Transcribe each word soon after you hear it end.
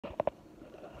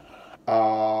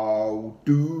I'll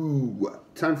do.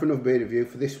 Time for another beer review.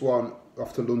 For this one,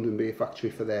 off to London Beer Factory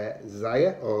for their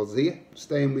Zia.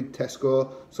 Staying with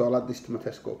Tesco, so I'll add this to my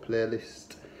Tesco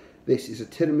playlist. This is a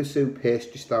tiramisu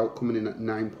pastry stout coming in at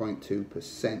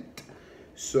 9.2%.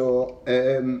 So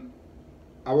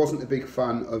I wasn't a big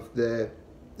fan of the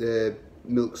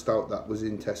milk stout that was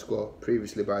in Tesco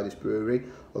previously by this brewery,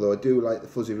 although I do like the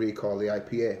Fuzzy Recall, the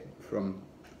IPA from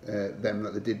them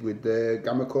that they did with the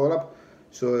Gamma collab.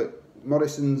 So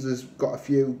Morrison's has got a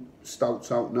few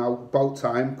stouts out now, about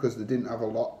time, because they didn't have a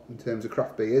lot in terms of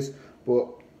craft beers, but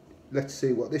let's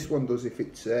see what this one does if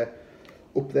it's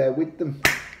up there with them.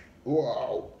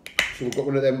 Wow! So we've got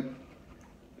one of them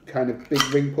kind of big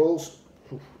ring pulls.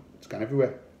 It's gone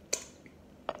everywhere.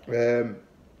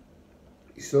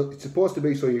 So it's supposed to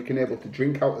be so you can able to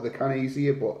drink out of the can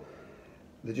easier, but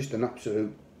they're just an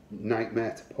absolute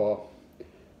nightmare to pour.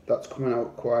 That's coming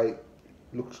out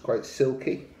looks quite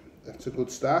silky. That's a good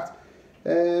start.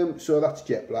 So that's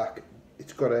jet black.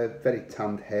 It's got a very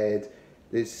tanned head.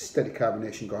 There's steady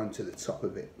carbonation going to the top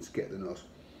of it. It's getting the nose.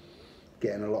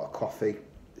 Getting a lot of coffee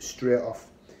straight off.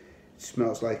 It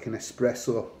smells like an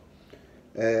espresso.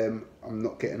 I'm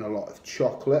not getting a lot of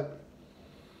chocolate.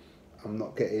 I'm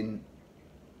not getting.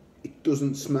 It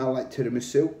doesn't smell like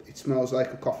tiramisu. It smells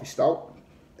like a coffee stout.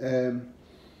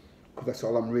 Because that's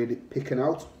all I'm really picking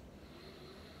out.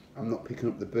 I'm not picking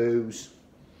up the booze.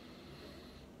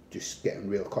 Just getting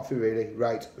real coffee, really.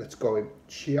 Right, let's go in.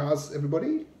 Cheers,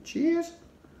 everybody. Cheers.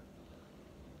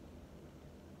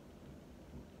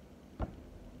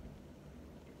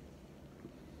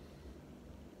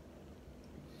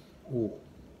 Oh,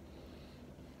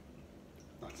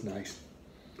 that's nice.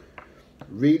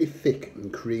 Really thick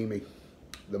and creamy.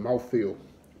 The mouthfeel,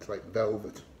 it's like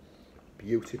velvet.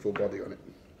 Beautiful body on it.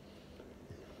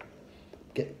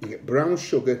 You get brown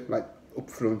sugar, like up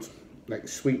front, like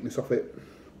sweetness of it,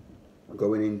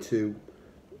 going into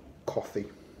coffee.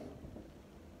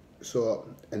 So,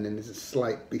 and then there's a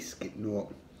slight biscuit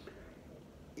note.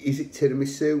 Is it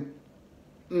tiramisu?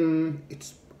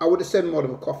 I would have said more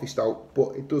of a coffee stout,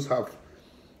 but it does have,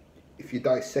 if you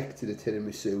dissected a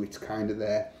tiramisu, it's kind of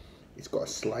there. It's got a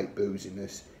slight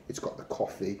booziness, it's got the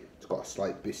coffee, it's got a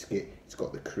slight biscuit, it's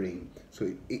got the cream.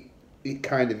 So it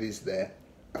kind of is there.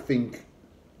 I think it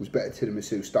was better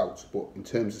tiramisu stouts, but in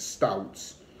terms of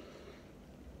stouts,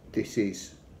 this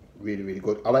is really, really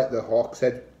good. I like the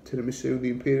Hawkshead tiramisu, the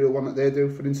imperial one that they do,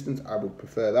 for instance. I would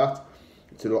prefer that.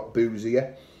 It's a lot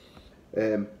boozier,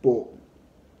 but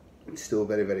it's still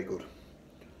very, very good.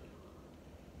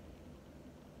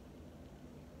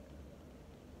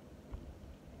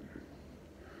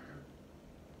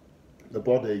 The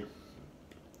body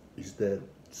is the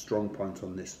strong point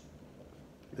on this.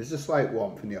 There's a slight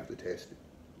warmth when you have to taste it.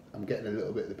 I'm getting a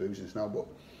little bit of the booziness now, but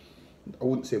I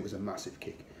wouldn't say it was a massive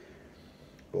kick.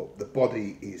 But the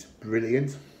body is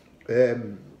brilliant.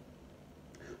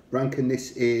 Ranking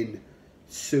this in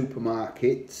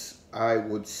supermarkets, I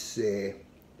would say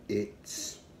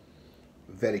it's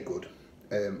very good.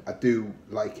 I do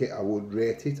like it. I would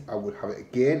rate it. I would have it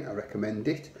again. I recommend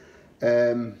it.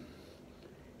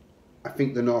 I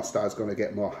think the North Star is going to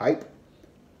get more hype.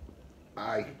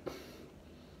 I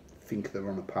think they're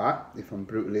on a par, if I'm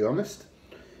brutally honest.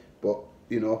 But,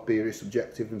 you know, beer is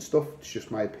subjective and stuff. It's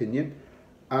just my opinion.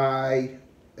 I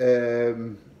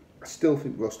still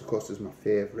think Roaster Coaster is my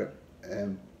favourite,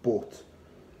 but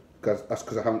that's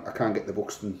because I can't get the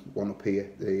Buxton one up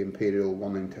here, the Imperial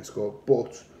one in Tesco.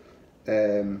 But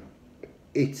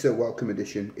it's a welcome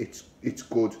addition. It's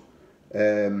good.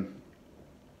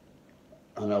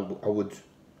 And I would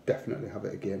definitely have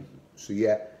it again. So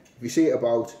yeah, if you see it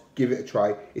about, give it a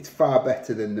try. It's far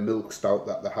better than the milk stout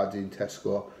that they had in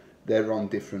Tesco. They're on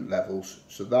different levels.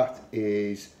 So that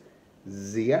is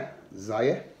Zia.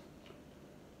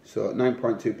 So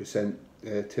 9.2%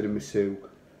 tiramisu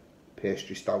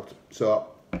pastry stout. So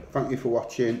thank you for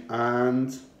watching,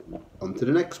 and on to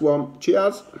the next one.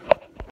 Cheers.